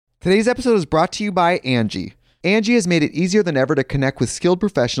Today's episode is brought to you by Angie. Angie has made it easier than ever to connect with skilled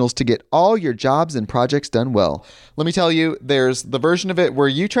professionals to get all your jobs and projects done well. Let me tell you, there's the version of it where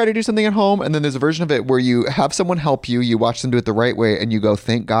you try to do something at home, and then there's a version of it where you have someone help you, you watch them do it the right way, and you go,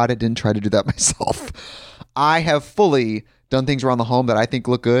 thank God I didn't try to do that myself. I have fully done things around the home that I think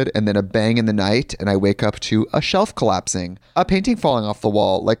look good, and then a bang in the night, and I wake up to a shelf collapsing, a painting falling off the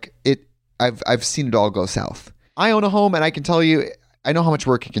wall. I've seen it all go south. I own a home, and I can tell you, I know how much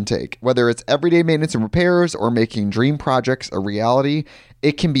work it can take. Whether it's everyday maintenance and repairs or making dream projects a reality,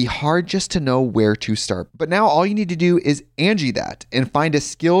 it can be hard just to know where to start. But now all you need to do is Angie that and find a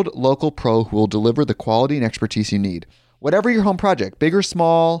skilled local pro who will deliver the quality and expertise you need. Whatever your home project, big or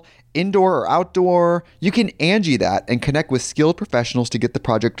small, indoor or outdoor, you can Angie that and connect with skilled professionals to get the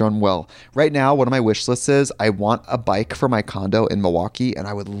project done well. Right now, one of my wish lists is I want a bike for my condo in Milwaukee, and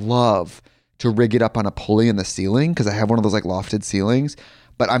I would love to rig it up on a pulley in the ceiling because I have one of those like lofted ceilings,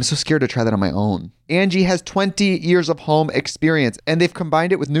 but I'm so scared to try that on my own. Angie has 20 years of home experience, and they've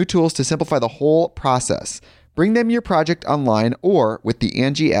combined it with new tools to simplify the whole process. Bring them your project online or with the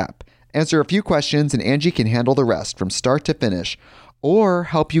Angie app. Answer a few questions and Angie can handle the rest from start to finish, or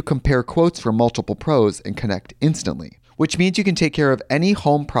help you compare quotes from multiple pros and connect instantly, which means you can take care of any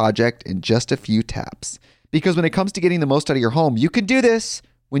home project in just a few taps. Because when it comes to getting the most out of your home, you can do this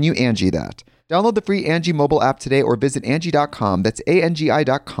when you Angie that. Download the free Angie mobile app today or visit Angie.com. That's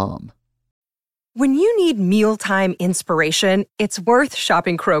ANGI.com. When you need mealtime inspiration, it's worth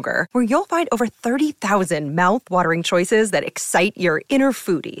shopping Kroger, where you'll find over 30,000 mouth-watering choices that excite your inner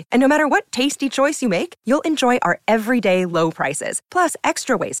foodie. And no matter what tasty choice you make, you'll enjoy our everyday low prices, plus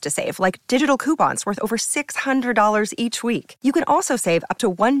extra ways to save, like digital coupons worth over $600 each week. You can also save up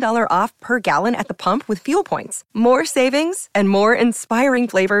to $1 off per gallon at the pump with fuel points. More savings and more inspiring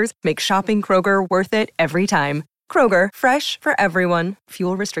flavors make shopping Kroger worth it every time. Kroger, fresh for everyone.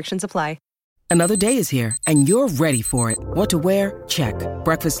 Fuel restrictions apply. Another day is here, and you're ready for it. What to wear? Check.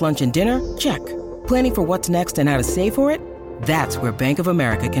 Breakfast, lunch, and dinner? Check. Planning for what's next and how to save for it? That's where Bank of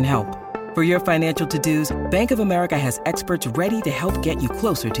America can help. For your financial to-dos, Bank of America has experts ready to help get you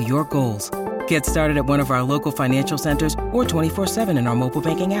closer to your goals. Get started at one of our local financial centers or 24/7 in our mobile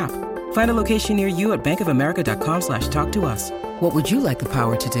banking app. Find a location near you at bankofamerica.com/talktous. What would you like the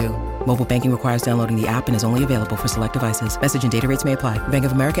power to do? Mobile banking requires downloading the app and is only available for select devices. Message and data rates may apply. Bank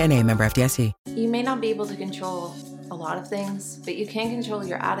of America N.A., member FDIC. You may not be able to control a lot of things, but you can control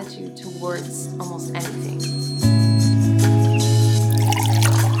your attitude towards almost anything.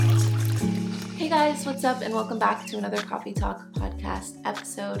 Hey guys, what's up? And welcome back to another Coffee Talk podcast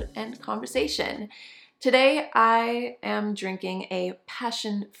episode and conversation. Today, I am drinking a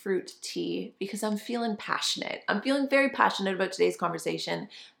passion fruit tea because I'm feeling passionate. I'm feeling very passionate about today's conversation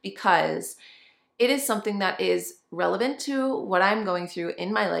because it is something that is relevant to what I'm going through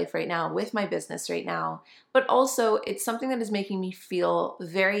in my life right now, with my business right now, but also it's something that is making me feel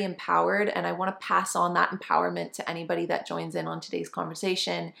very empowered, and I want to pass on that empowerment to anybody that joins in on today's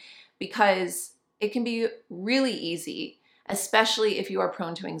conversation because it can be really easy, especially if you are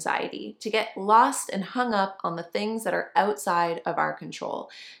prone to anxiety, to get lost and hung up on the things that are outside of our control,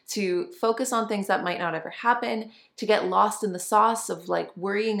 to focus on things that might not ever happen, to get lost in the sauce of like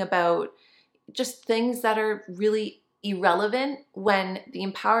worrying about just things that are really irrelevant when the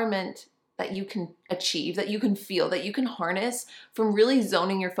empowerment that you can achieve, that you can feel, that you can harness from really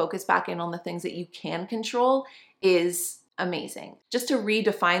zoning your focus back in on the things that you can control is amazing. Just to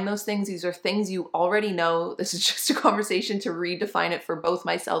redefine those things, these are things you already know. This is just a conversation to redefine it for both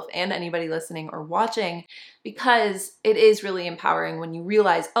myself and anybody listening or watching, because it is really empowering when you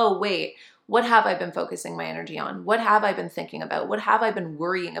realize, oh wait, what have I been focusing my energy on? What have I been thinking about? What have I been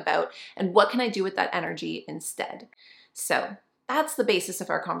worrying about? And what can I do with that energy instead? So that's the basis of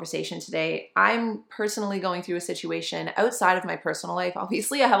our conversation today. I'm personally going through a situation outside of my personal life.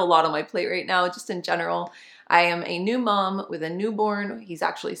 Obviously, I have a lot on my plate right now, just in general. I am a new mom with a newborn. He's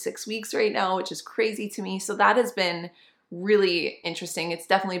actually 6 weeks right now, which is crazy to me. So that has been really interesting. It's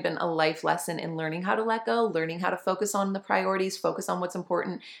definitely been a life lesson in learning how to let go, learning how to focus on the priorities, focus on what's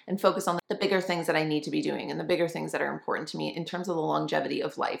important, and focus on the bigger things that I need to be doing and the bigger things that are important to me in terms of the longevity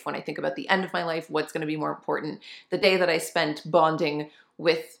of life. When I think about the end of my life, what's going to be more important? The day that I spent bonding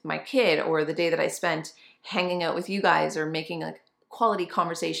with my kid, or the day that I spent hanging out with you guys, or making a quality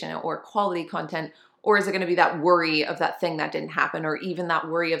conversation or quality content, Or is it going to be that worry of that thing that didn't happen, or even that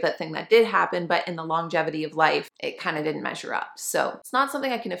worry of that thing that did happen, but in the longevity of life, it kind of didn't measure up? So it's not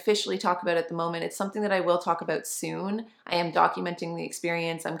something I can officially talk about at the moment. It's something that I will talk about soon. I am documenting the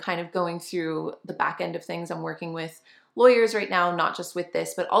experience. I'm kind of going through the back end of things. I'm working with lawyers right now, not just with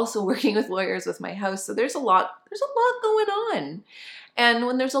this, but also working with lawyers with my house. So there's a lot going on. And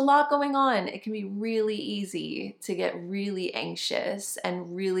when there's a lot going on, it can be really easy to get really anxious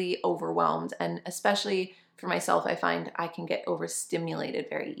and really overwhelmed. And especially for myself, I find I can get overstimulated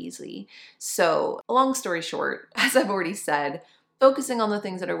very easily. So, long story short, as I've already said, focusing on the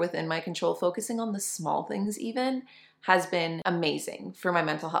things that are within my control, focusing on the small things even, has been amazing for my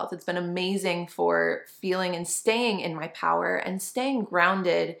mental health. It's been amazing for feeling and staying in my power and staying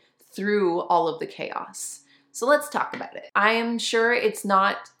grounded through all of the chaos. So let's talk about it. I am sure it's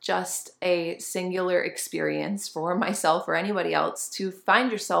not just a singular experience for myself or anybody else to find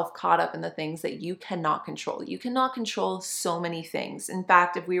yourself caught up in the things that you cannot control. You cannot control so many things. In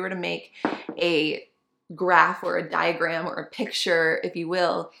fact, if we were to make a graph or a diagram or a picture, if you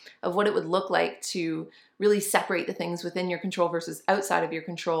will, of what it would look like to really separate the things within your control versus outside of your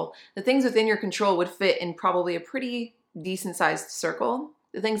control, the things within your control would fit in probably a pretty decent sized circle.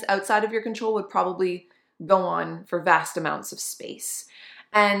 The things outside of your control would probably go on for vast amounts of space.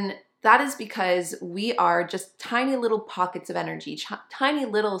 And that is because we are just tiny little pockets of energy, tiny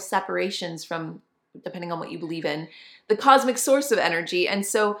little separations from, depending on what you believe in, the cosmic source of energy. And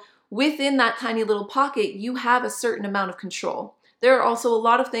so within that tiny little pocket, you have a certain amount of control. There are also a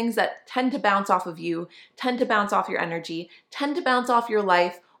lot of things that tend to bounce off of you, tend to bounce off your energy, tend to bounce off your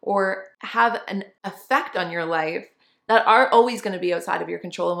life, or have an effect on your life that are always going to be outside of your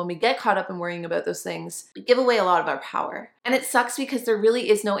control. And when we get caught up in worrying about those things, we give away a lot of our power. And it sucks because there really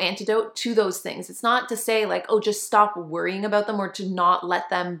is no antidote to those things. It's not to say like, oh, just stop worrying about them or to not let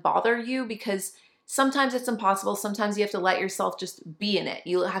them bother you, because sometimes it's impossible. Sometimes you have to let yourself just be in it.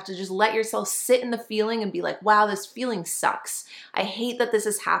 You have to just let yourself sit in the feeling and be like, wow, this feeling sucks. I hate that this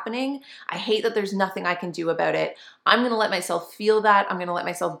is happening. I hate that there's nothing I can do about it. I'm going to let myself feel that. I'm going to let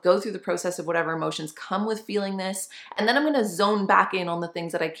myself go through the process of whatever emotions come with feeling this. And then I'm going to zone back in on the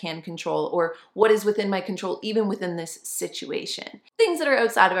things that I can control or what is within my control, even within this situation. Things that are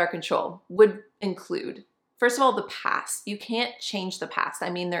outside of our control would include, first of all, the past. You can't change the past. I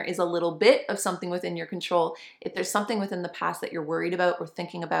mean, there is a little bit of something within your control. If there's something within the past that you're worried about or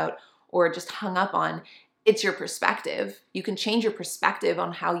thinking about or just hung up on, it's your perspective. You can change your perspective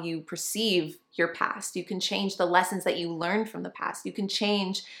on how you perceive your past. You can change the lessons that you learned from the past. You can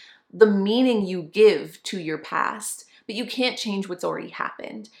change the meaning you give to your past, but you can't change what's already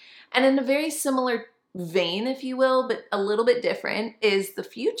happened. And in a very similar vein, if you will, but a little bit different, is the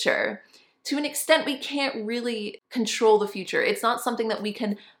future. To an extent, we can't really control the future. It's not something that we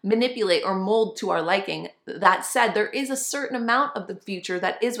can manipulate or mold to our liking. That said, there is a certain amount of the future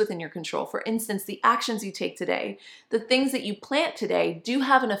that is within your control. For instance, the actions you take today, the things that you plant today do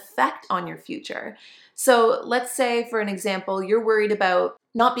have an effect on your future. So let's say, for an example, you're worried about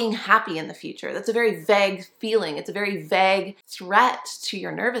not being happy in the future. That's a very vague feeling. It's a very vague threat to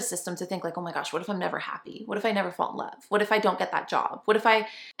your nervous system to think like, oh my gosh, what if I'm never happy? What if I never fall in love? What if I don't get that job? What if I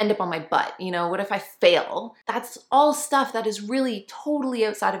end up on my butt? What if I fail? That's all stuff that is really totally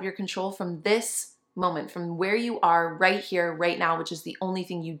outside of your control from this moment, from where you are right here, right now, which is the only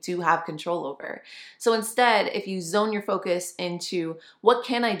thing you do have control over. So instead, if you zone your focus into what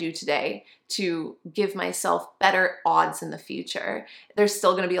can I do today to give myself better odds in the future, there's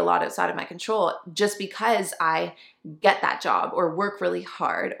still going to be a lot outside of my control just because I get that job or work really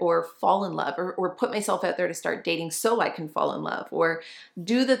hard or fall in love or put myself out there to start dating so I can fall in love or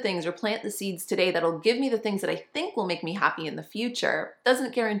do the things or plant the seeds today that'll give me the things that I think will make me happy in the future.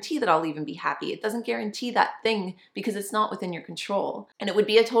 Doesn't guarantee that I'll even be happy. It doesn't guarantee that thing because it's not within your control. And it would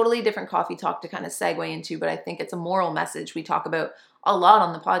be a totally different coffee talk to kind of segue into, but I think it's a moral message we talk about a lot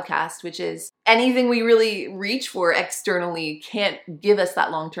on the podcast, which is anything we really reach for externally can't give us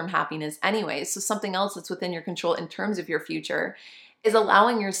that long-term happiness anyway. So something else that's within your control in terms of your future is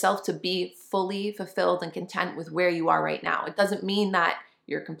allowing yourself to be fully fulfilled and content with where you are right now. It doesn't mean that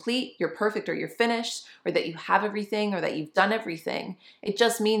you're complete, you're perfect, or you're finished, or that you have everything, or that you've done everything. It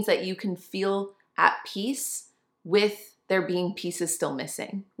just means that you can feel at peace with there being pieces still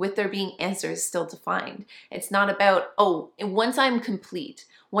missing, with there being answers still to find. It's not about, oh, once I'm complete,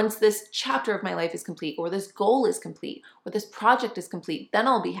 once this chapter of my life is complete, or this goal is complete, or this project is complete, then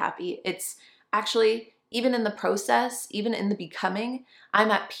I'll be happy. It's actually, even in the process, even in the becoming,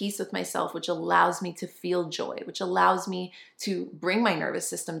 I'm at peace with myself, which allows me to feel joy, which allows me to bring my nervous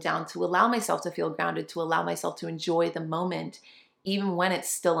system down, to allow myself to feel grounded, to allow myself to enjoy the moment, even when it's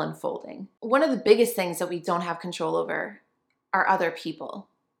still unfolding. One of the biggest things that we don't have control over are other people.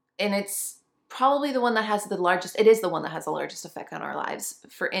 And it's probably the one that has the largest effect on our lives.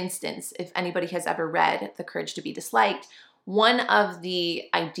 For instance, if anybody has ever read The Courage to Be Disliked, One of the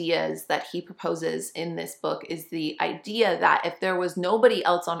ideas that he proposes in this book is the idea that if there was nobody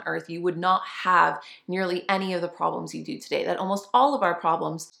else on earth, you would not have nearly any of the problems you do today, that almost all of our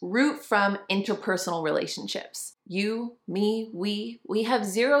problems root from interpersonal relationships. You, me, we have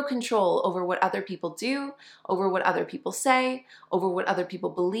zero control over what other people do, over what other people say, over what other people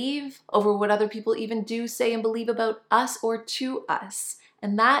believe, over what other people even do, say, and believe about us or to us.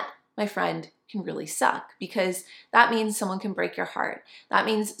 And that, my friend, can really suck, because that means someone can break your heart. That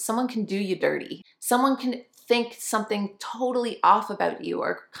means someone can do you dirty. Someone can think something totally off about you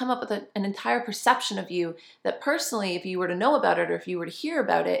or come up with an entire perception of you that personally, if you were to know about it or if you were to hear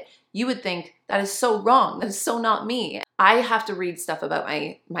about it, you would think that is so wrong. That is so not me. I have to read stuff about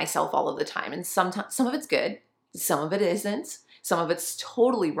myself all of the time, and sometimes some of it's good, some of it isn't. Some of it's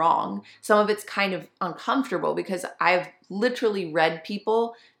totally wrong. Some of it's kind of uncomfortable because I've literally read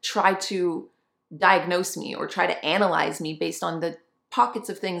people try to diagnose me or try to analyze me based on the pockets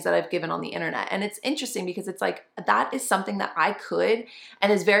of things that I've given on the internet. And it's interesting because it's like, that is something that I could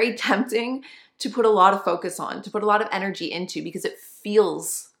and is very tempting to put a lot of focus on, to put a lot of energy into, because it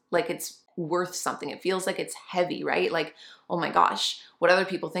feels like it's worth something. It feels like it's heavy, right? Like, oh my gosh, what other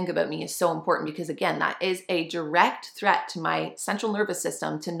people think about me is so important, because again, that is a direct threat to my central nervous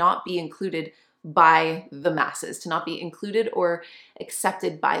system to not be included by the masses, to not be included or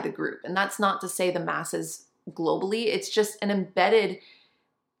accepted by the group. And that's not to say the masses globally, it's just an embedded,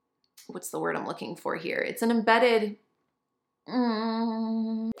 what's the word I'm looking for here? It's an embedded,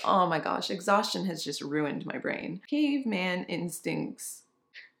 oh my gosh, exhaustion has just ruined my brain. Caveman instincts.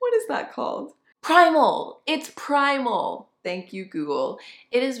 What is that called? Primal. It's primal. Thank you, Google.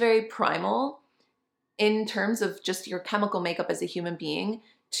 It is very primal in terms of just your chemical makeup as a human being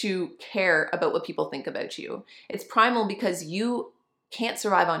to care about what people think about you. It's primal because you can't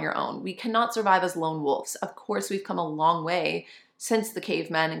survive on your own. We cannot survive as lone wolves. Of course, we've come a long way since the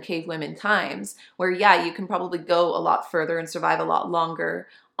cavemen and cavewomen times, where yeah, you can probably go a lot further and survive a lot longer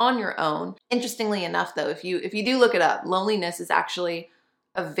on your own. Interestingly enough, though, if you do look it up, loneliness is actually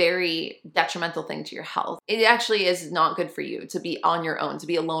a very detrimental thing to your health. It actually is not good for you to be on your own, to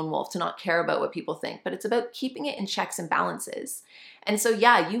be a lone wolf, to not care about what people think, but it's about keeping it in checks and balances. And so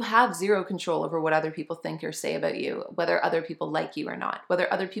yeah, you have zero control over what other people think or say about you, whether other people like you or not,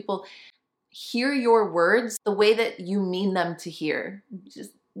 whether other people hear your words the way that you mean them to hear.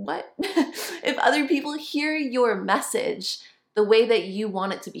 Just what? If other people hear your message the way that you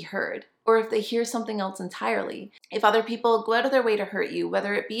want it to be heard, or if they hear something else entirely. If other people go out of their way to hurt you,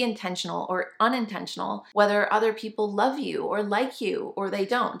 whether it be intentional or unintentional, whether other people love you or like you or they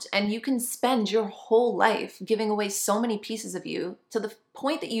don't, and you can spend your whole life giving away so many pieces of you to the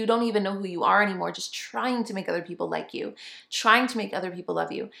point that you don't even know who you are anymore, just trying to make other people like you, trying to make other people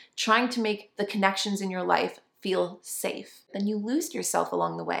love you, trying to make the connections in your life feel safe, then you lose yourself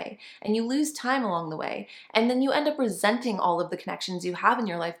along the way, and you lose time along the way, and then you end up resenting all of the connections you have in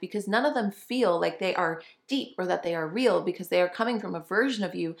your life because none of them feel like they are deep or that they are real, because they are coming from a version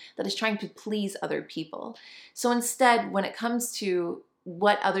of you that is trying to please other people. So instead, when it comes to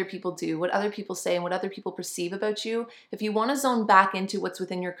what other people do, what other people say, and what other people perceive about you, if you want to zone back into what's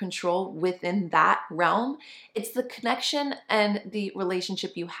within your control within that realm, it's the connection and the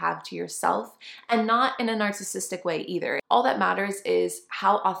relationship you have to yourself, and not in a narcissistic way either. All that matters is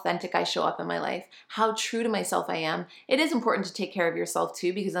how authentic I show up in my life, how true to myself I am. It is important to take care of yourself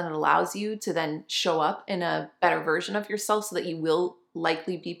too, because then it allows you to then show up in a better version of yourself so that you will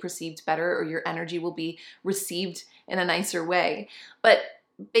likely be perceived better, or your energy will be received in a nicer way. But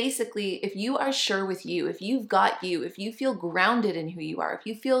basically, if you are sure with you, if you've got you, if you feel grounded in who you are, if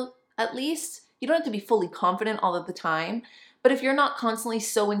you feel, at least, you don't have to be fully confident all of the time, but if you're not constantly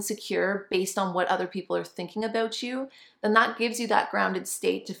so insecure based on what other people are thinking about you, then that gives you that grounded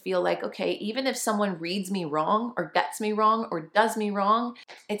state to feel like, okay, even if someone reads me wrong or gets me wrong or does me wrong,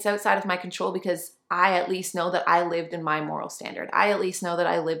 it's outside of my control, because I at least know that I lived in my moral standard. I at least know that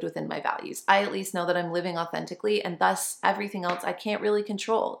I lived within my values. I at least know that I'm living authentically, and thus everything else I can't really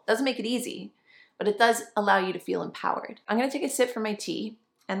control. It doesn't make it easy, but it does allow you to feel empowered. I'm gonna take a sip from my tea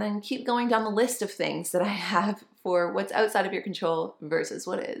and then keep going down the list of things that I have for what's outside of your control versus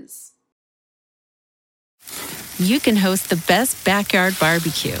what is. You can host the best backyard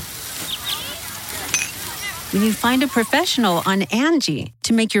barbecue when you find a professional on Angie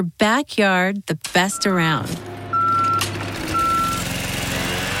to make your backyard the best around.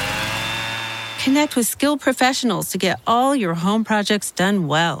 Connect with skilled professionals to get all your home projects done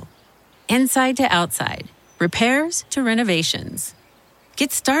well. Inside to outside, repairs to renovations.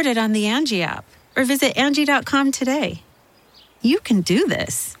 Get started on the Angie app or visit Angie.com today. You can do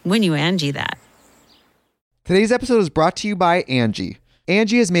this when you Angie that. Today's episode is brought to you by Angie.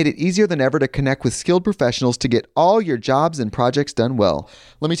 Angie has made it easier than ever to connect with skilled professionals to get all your jobs and projects done well.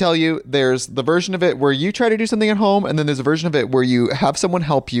 Let me tell you, there's the version of it where you try to do something at home, and then there's a version of it where you have someone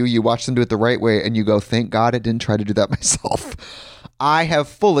help you, you watch them do it the right way, and you go, thank God I didn't try to do that myself. I have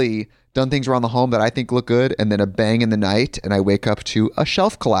fully done things around the home that I think look good, and then a bang in the night, and I wake up to a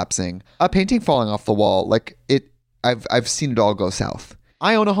shelf collapsing, a painting falling off the wall. I've seen it all go south.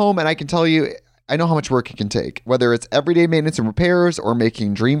 I own a home, and I can tell you, I know how much work it can take. Whether it's everyday maintenance and repairs or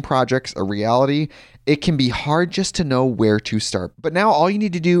making dream projects a reality, it can be hard just to know where to start. But now all you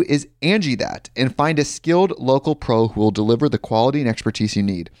need to do is Angie that and find a skilled local pro who will deliver the quality and expertise you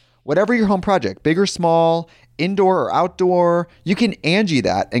need. Whatever your home project, big or small, indoor or outdoor, you can Angie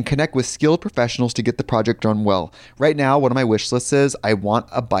that and connect with skilled professionals to get the project done well. Right now, one of my wish lists is I want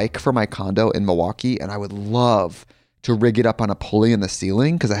a bike for my condo in Milwaukee, and I would love to rig it up on a pulley in the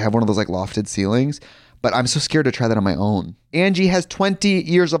ceiling because I have one of those lofted ceilings, but I'm so scared to try that on my own. Angie has 20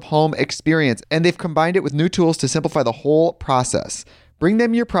 years of home experience, and they've combined it with new tools to simplify the whole process. Bring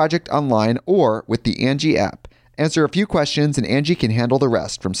them your project online or with the Angie app. Answer a few questions and Angie can handle the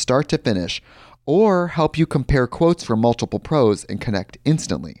rest from start to finish, or help you compare quotes from multiple pros and connect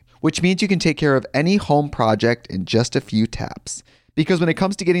instantly, which means you can take care of any home project in just a few taps. Because when it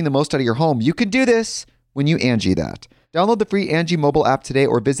comes to getting the most out of your home, you can do this when you Angie that. Download the free Angie mobile app today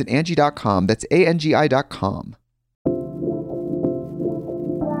or visit Angie.com. That's ANGI.com.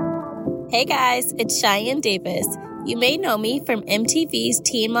 Hey guys, it's Cheyenne Davis. You may know me from MTV's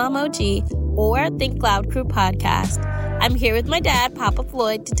Teen Mom OG or Think Loud Crew podcast. I'm here with my dad, Papa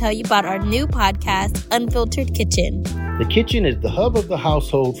Floyd, to tell you about our new podcast, Unfiltered Kitchen. The kitchen is the hub of the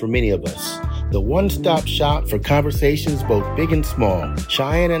household for many of us. The one-stop shop for conversations both big and small.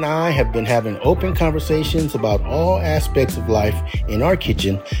 Cheyenne and I have been having open conversations about all aspects of life in our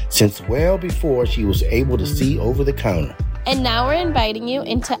kitchen since well before she was able to see over the counter. And now we're inviting you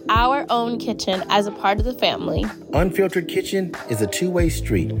into our own kitchen as a part of the family. Unfiltered Kitchen is a two-way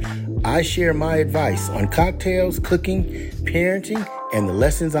street. I share my advice on cocktails, cooking, parenting, and the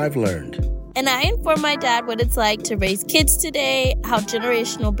lessons I've learned. And I inform my dad what it's like to raise kids today, how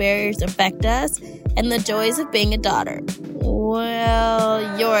generational barriers affect us, and the joys of being a daughter.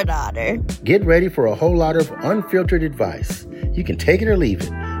 Well, your daughter. Get ready for a whole lot of unfiltered advice. You can take it or leave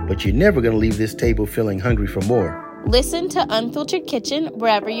it, but you're never going to leave this table feeling hungry for more. Listen to Unfiltered Kitchen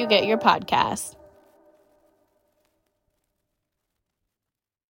wherever you get your podcasts.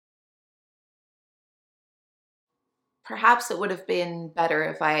 Perhaps it would have been better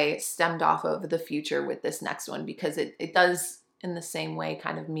if I stemmed off of the future with this next one, because it does in the same way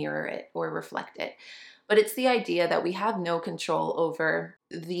kind of mirror it or reflect it. But it's the idea that we have no control over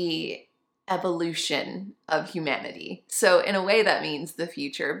the evolution of humanity. So in a way that means the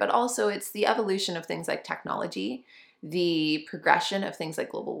future, but also it's the evolution of things like technology, the progression of things like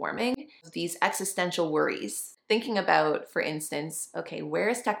global warming, these existential worries. Thinking about, for instance, okay, where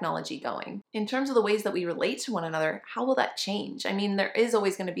is technology going? In terms of the ways that we relate to one another, how will that change? I mean, there is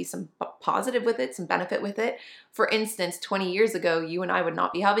always going to be some positive with it, some benefit with it. For instance, 20 years ago, you and I would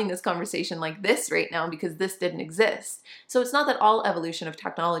not be having this conversation like this right now because this didn't exist. So it's not that all evolution of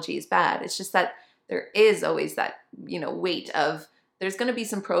technology is bad. It's just that there is always that, weight of there's going to be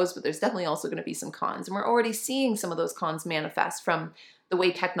some pros, but there's definitely also going to be some cons. And we're already seeing some of those cons manifest from the way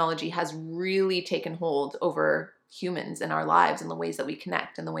technology has really taken hold over humans in our lives and the ways that we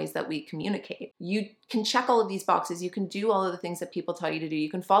connect and the ways that we communicate. You can check all of these boxes. You can do all of the things that people tell you to do. You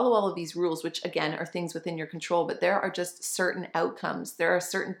can follow all of these rules, which again are things within your control, but there are just certain outcomes. There are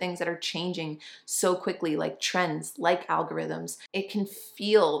certain things that are changing so quickly, like trends, like algorithms. It can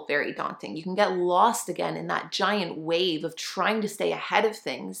feel very daunting. You can get lost again in that giant wave of trying to stay ahead of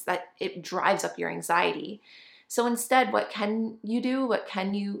things that it drives up your anxiety. So instead, what can you do? What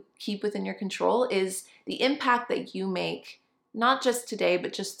can you keep within your control is the impact that you make, not just today,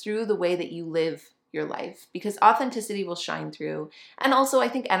 but just through the way that you live your life, because authenticity will shine through. And also I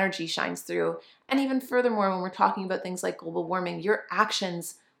think energy shines through. And even furthermore, when we're talking about things like global warming, your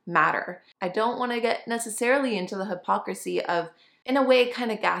actions matter. I don't want to get necessarily into the hypocrisy of, in a way,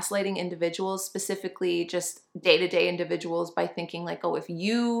 kind of gaslighting individuals, specifically just day-to-day individuals, by thinking like, oh, if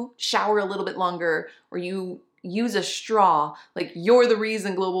you shower a little bit longer or you use a straw, like you're the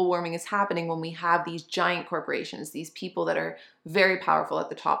reason global warming is happening, when we have these giant corporations, these people that are very powerful at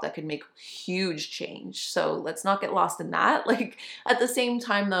the top that could make huge change. So let's not get lost in that. Like at the same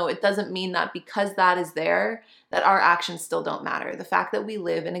time though, it doesn't mean that because that is there, that our actions still don't matter. The fact that we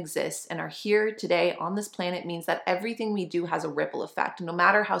live and exist and are here today on this planet means that everything we do has a ripple effect. No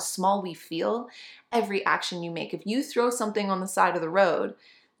matter how small we feel, every action you make, if you throw something on the side of the road,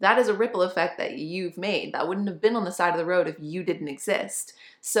 that is a ripple effect that you've made. That wouldn't have been on the side of the road if you didn't exist.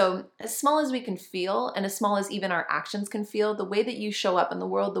 So as small as we can feel, and as small as even our actions can feel, the way that you show up in the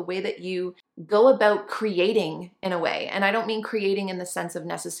world, the way that you go about creating in a way, and I don't mean creating in the sense of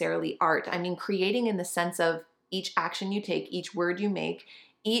necessarily art, I mean creating in the sense of each action you take, each word you make,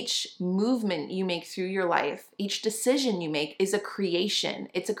 each movement you make through your life, each decision you make is a creation.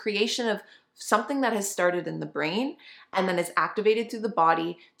 It's a creation of something that has started in the brain and then is activated through the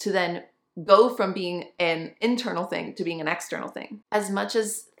body to then go from being an internal thing to being an external thing. As much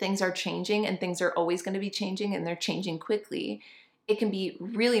as things are changing and things are always going to be changing and they're changing quickly, it can be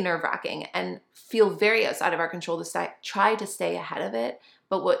really nerve-wracking and feel very outside of our control to try to stay ahead of it.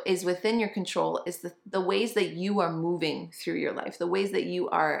 But what is within your control is the ways that you are moving through your life, the ways that you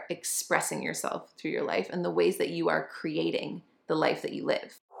are expressing yourself through your life, and the ways that you are creating the life that you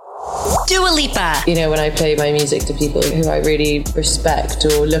live. Dua Lipa. You know, when I play my music to people who I really respect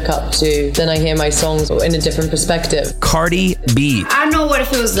or look up to, then I hear my songs in a different perspective. Cardi B. I know what it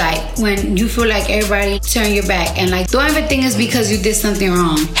feels like when you feel like everybody turn your back and like don't ever think it's because you did something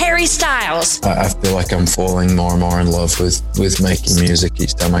wrong. Harry Styles. I feel like I'm falling more and more in love with making music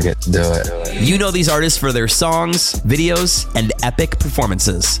each time I get to do it. You know these artists for their songs, videos, and epic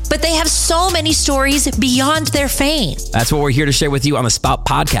performances. But they have so many stories beyond their fame. That's what we're here to share with you on the Spout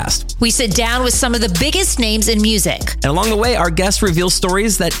Podcast. We sit down with some of the biggest names in music. And along the way, our guests reveal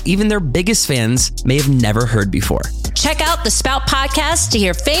stories that even their biggest fans may have never heard before. Check out the Spout Podcast to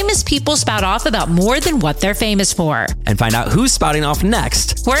hear famous people spout off about more than what they're famous for. And find out who's spouting off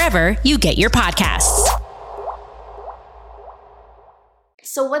next, wherever you get your podcasts.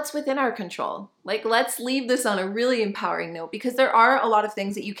 So what's within our control? Like, let's leave this on a really empowering note, because there are a lot of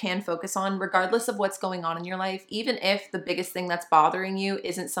things that you can focus on regardless of what's going on in your life. Even if the biggest thing that's bothering you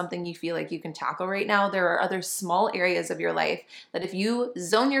isn't something you feel like you can tackle right now, there are other small areas of your life that if you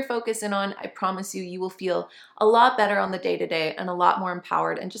zone your focus in on, I promise you, you will feel a lot better on the day-to-day and a lot more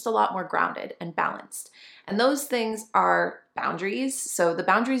empowered and just a lot more grounded and balanced. And those things are boundaries. So the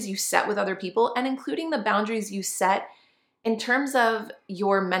boundaries you set with other people, and including the boundaries you set in terms of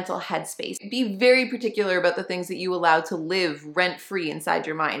your mental headspace. Be very particular about the things that you allow to live rent-free inside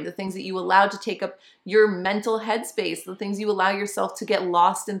your mind, the things that you allow to take up your mental headspace, the things you allow yourself to get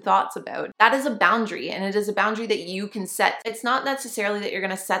lost in thoughts about. That is a boundary, and it is a boundary that you can set. It's not necessarily that you're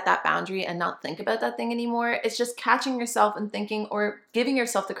gonna set that boundary and not think about that thing anymore. It's just catching yourself and thinking, or giving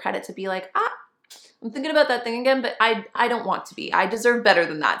yourself the credit to be like, I'm thinking about that thing again, but I don't want to be. I deserve better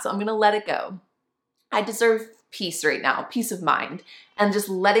than that, so I'm gonna let it go. I deserve peace right now, peace of mind, and just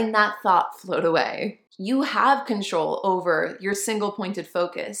letting that thought float away. You have control over your single pointed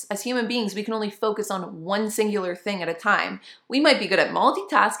focus. As human beings, we can only focus on one singular thing at a time. We might be good at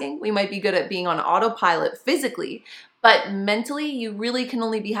multitasking, we might be good at being on autopilot physically, but mentally, you really can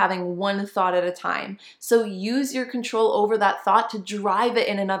only be having one thought at a time. So use your control over that thought to drive it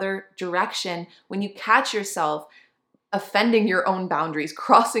in another direction when you catch yourself offending your own boundaries,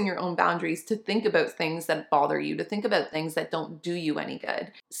 crossing your own boundaries, to think about things that bother you, to think about things that don't do you any good.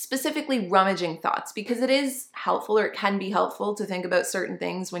 Specifically rummaging thoughts, because it is helpful, or it can be helpful, to think about certain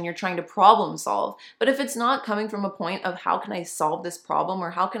things when you're trying to problem solve. But if it's not coming from a point of how can I solve this problem,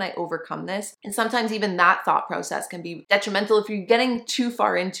 or how can I overcome this, and sometimes even that thought process can be detrimental if you're getting too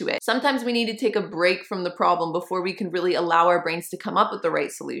far into it. Sometimes we need to take a break from the problem before we can really allow our brains to come up with the right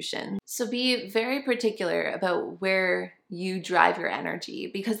solution. So be very particular about where you drive your energy,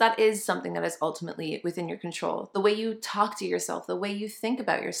 because that is something that is ultimately within your control. The way you talk to yourself, the way you think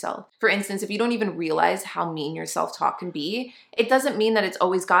about yourself. For instance, if you don't even realize how mean your self-talk can be, it doesn't mean that it's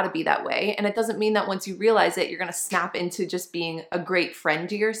always got to be that way. And it doesn't mean that once you realize it, you're going to snap into just being a great friend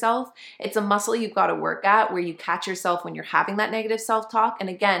to yourself. It's a muscle you've got to work at, where you catch yourself when you're having that negative self-talk. And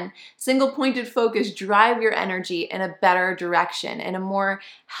again, single pointed focus, drive your energy in a better direction, in a more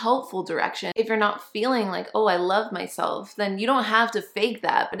helpful direction. If you're not feeling like, oh, I love myself, then you don't have to fake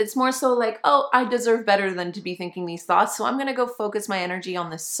that, but it's more so like, oh, I deserve better than to be thinking these thoughts, so I'm gonna go focus my energy on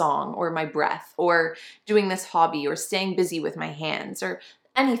this song, or my breath, or doing this hobby, or staying busy with my hands, or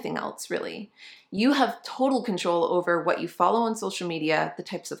anything else really. You have total control over what you follow on social media, the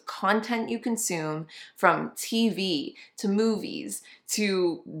types of content you consume, from TV to movies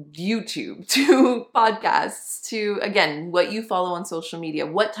to YouTube to podcasts to, again, what you follow on social media,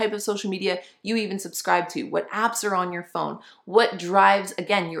 what type of social media you even subscribe to, what apps are on your phone, what drives,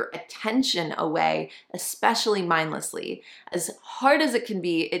 again, your attention away, especially mindlessly. As hard as it can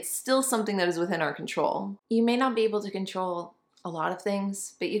be, it's still something that is within our control. You may not be able to control a lot of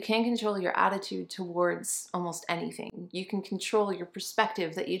things, but you can control your attitude towards almost anything. You can control your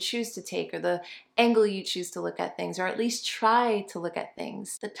perspective that you choose to take, or the angle you choose to look at things, or at least try to look at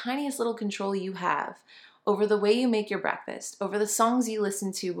things. The tiniest little control you have over the way you make your breakfast, over the songs you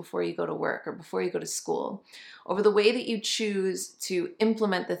listen to before you go to work or before you go to school, over the way that you choose to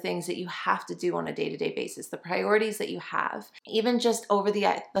implement the things that you have to do on a day-to-day basis, the priorities that you have, even just over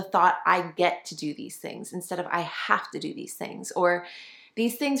the thought, I get to do these things instead of I have to do these things, or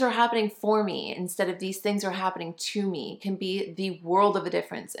these things are happening for me instead of these things are happening to me, can be the world of a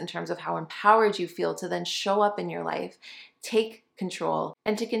difference in terms of how empowered you feel to then show up in your life, take control,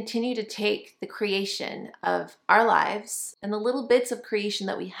 and to continue to take the creation of our lives and the little bits of creation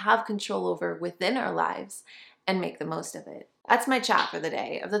that we have control over within our lives and make the most of it. That's my chat for the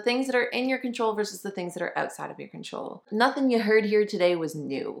day, of the things that are in your control versus the things that are outside of your control. Nothing you heard here today was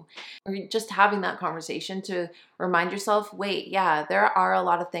new. Or just having that conversation to remind yourself, wait, yeah, there are a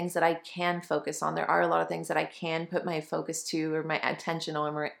lot of things that I can focus on. There are a lot of things that I can put my focus to, or my attention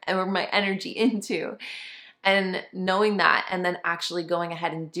on, or my energy into. And knowing that, and then actually going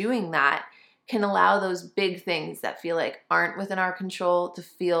ahead and doing that, can allow those big things that feel like aren't within our control to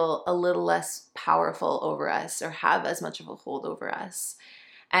feel a little less powerful over us, or have as much of a hold over us.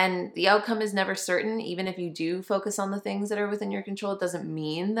 And the outcome is never certain. Even if you do focus on the things that are within your control, it doesn't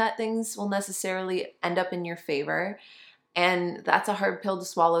mean that things will necessarily end up in your favor. And that's a hard pill to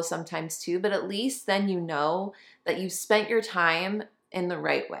swallow sometimes too, but at least then you know that you've spent your time in the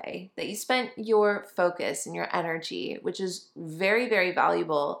right way, that you spent your focus and your energy, which is very, very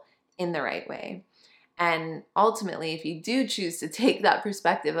valuable, in the right way. And ultimately, if you do choose to take that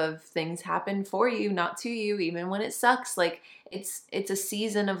perspective of things happen for you, not to you, even when it sucks, like it's a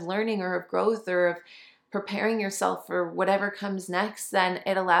season of learning or of growth or of preparing yourself for whatever comes next, then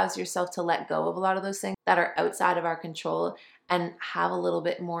it allows yourself to let go of a lot of those things that are outside of our control and have a little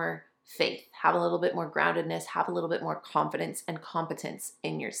bit more faith, have a little bit more groundedness, have a little bit more confidence and competence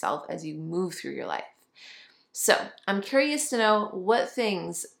in yourself as you move through your life. So I'm curious to know what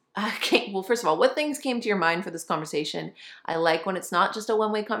things first of all, what things came to your mind for this conversation? I like when it's not just a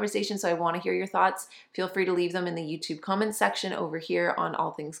one-way conversation, so I want to hear your thoughts. Feel free to leave them in the YouTube comment section over here on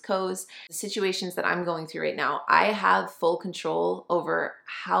All Things Co's. The situations that I'm going through right now, I have full control over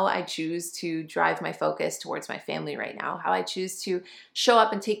how I choose to drive my focus towards my family right now, how I choose to show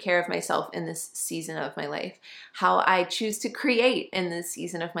up and take care of myself in this season of my life, how I choose to create in this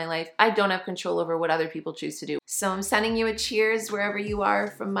season of my life. I don't have control over what other people choose to do. So I'm sending you a cheers wherever you are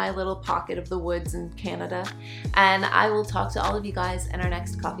from my little pocket of the woods in Canada. And I will talk to all of you guys in our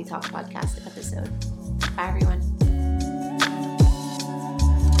next Coffee Talk podcast episode. Bye, everyone.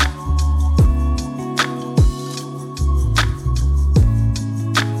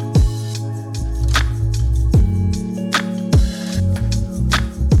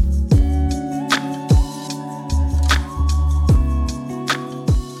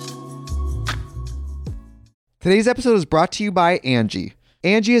 Today's episode is brought to you by Angie.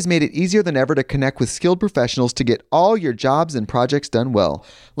 Angie has made it easier than ever to connect with skilled professionals to get all your jobs and projects done well.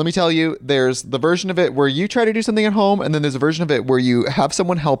 Let me tell you, there's the version of it where you try to do something at home, and then there's a version of it where you have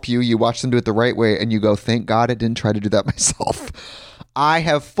someone help you, you watch them do it the right way, and you go, thank God I didn't try to do that myself. I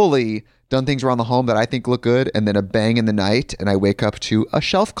have fully done things around the home that I think look good, and then a bang in the night, and I wake up to a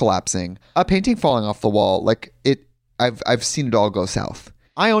shelf collapsing, a painting falling off the wall. I've seen it all go south.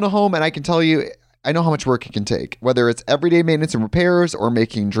 I own a home, and I can tell you, I know how much work it can take. Whether it's everyday maintenance and repairs or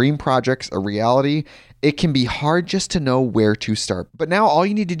making dream projects a reality, it can be hard just to know where to start. But now all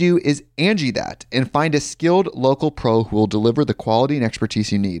you need to do is Angie that and find a skilled local pro who will deliver the quality and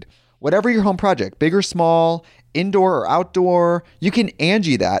expertise you need. Whatever your home project, big or small, indoor or outdoor, you can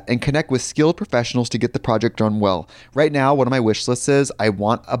Angie that and connect with skilled professionals to get the project done well. Right now, one of my wish lists is I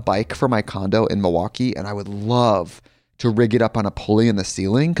want a bike for my condo in Milwaukee, and I would love to rig it up on a pulley in the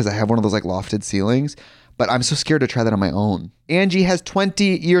ceiling because I have one of those like lofted ceilings, but I'm so scared to try that on my own. Angie has 20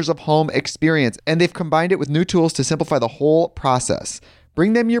 years of home experience, and they've combined it with new tools to simplify the whole process.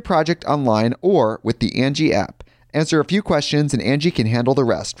 Bring them your project online or with the Angie app. Answer a few questions and Angie can handle the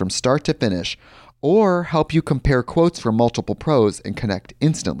rest from start to finish, or help you compare quotes from multiple pros and connect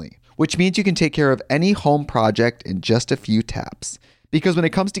instantly, which means you can take care of any home project in just a few taps. Because when it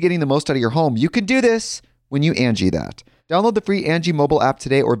comes to getting the most out of your home, you can do this when you Angie that. Download the free Angie mobile app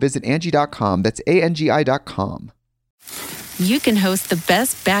today or visit Angie.com. That's ANGI.com. You can host the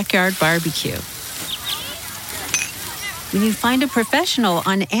best backyard barbecue when you find a professional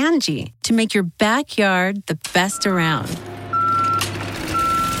on Angie to make your backyard the best around.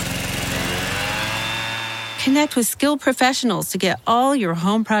 Connect with skilled professionals to get all your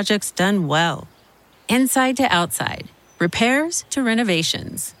home projects done well. Inside to outside, repairs to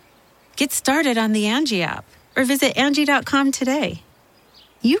renovations. Get started on the Angie app or visit Angie.com today.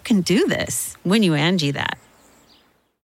 You can do this when you Angie that.